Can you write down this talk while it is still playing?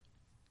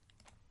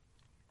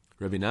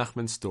Rebbe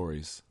Nachman's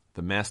stories,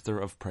 the master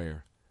of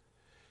prayer.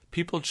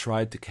 People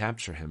tried to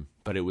capture him,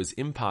 but it was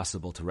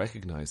impossible to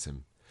recognize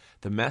him.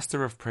 The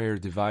master of prayer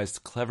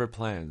devised clever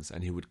plans,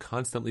 and he would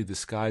constantly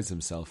disguise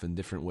himself in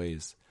different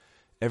ways.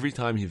 Every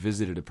time he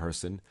visited a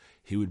person,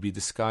 he would be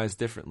disguised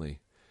differently.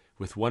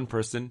 With one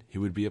person, he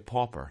would be a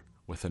pauper,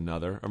 with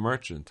another, a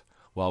merchant,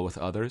 while with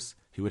others,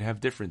 he would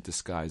have different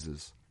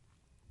disguises.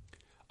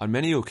 On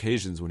many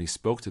occasions when he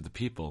spoke to the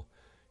people,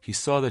 he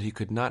saw that he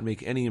could not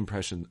make any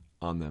impression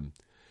on them,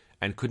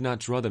 and could not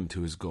draw them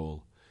to his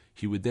goal.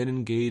 He would then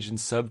engage in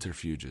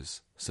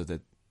subterfuges, so that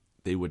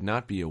they would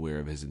not be aware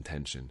of his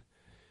intention.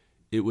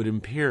 It would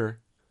appear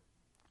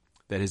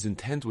that his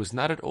intent was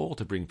not at all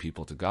to bring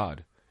people to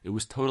God. It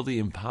was totally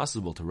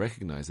impossible to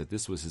recognize that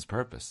this was his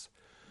purpose.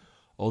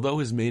 Although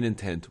his main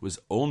intent was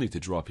only to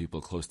draw people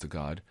close to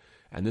God,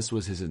 and this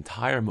was his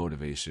entire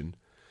motivation,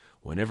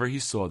 whenever he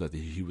saw that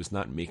he was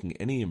not making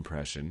any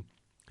impression,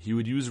 he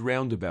would use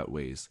roundabout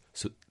ways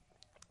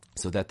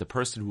so that the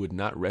person would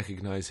not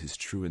recognize his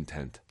true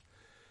intent.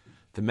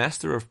 The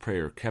master of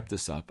prayer kept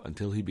this up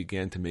until he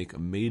began to make a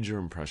major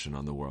impression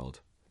on the world.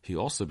 He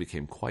also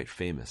became quite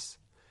famous.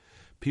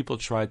 People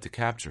tried to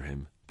capture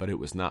him, but it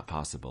was not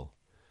possible.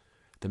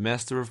 The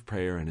master of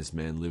prayer and his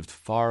men lived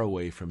far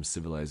away from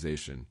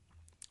civilization.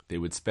 They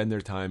would spend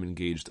their time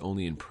engaged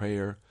only in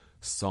prayer,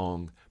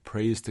 song,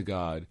 praise to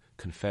God,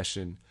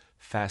 confession,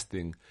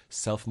 fasting,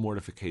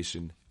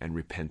 self-mortification, and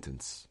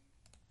repentance.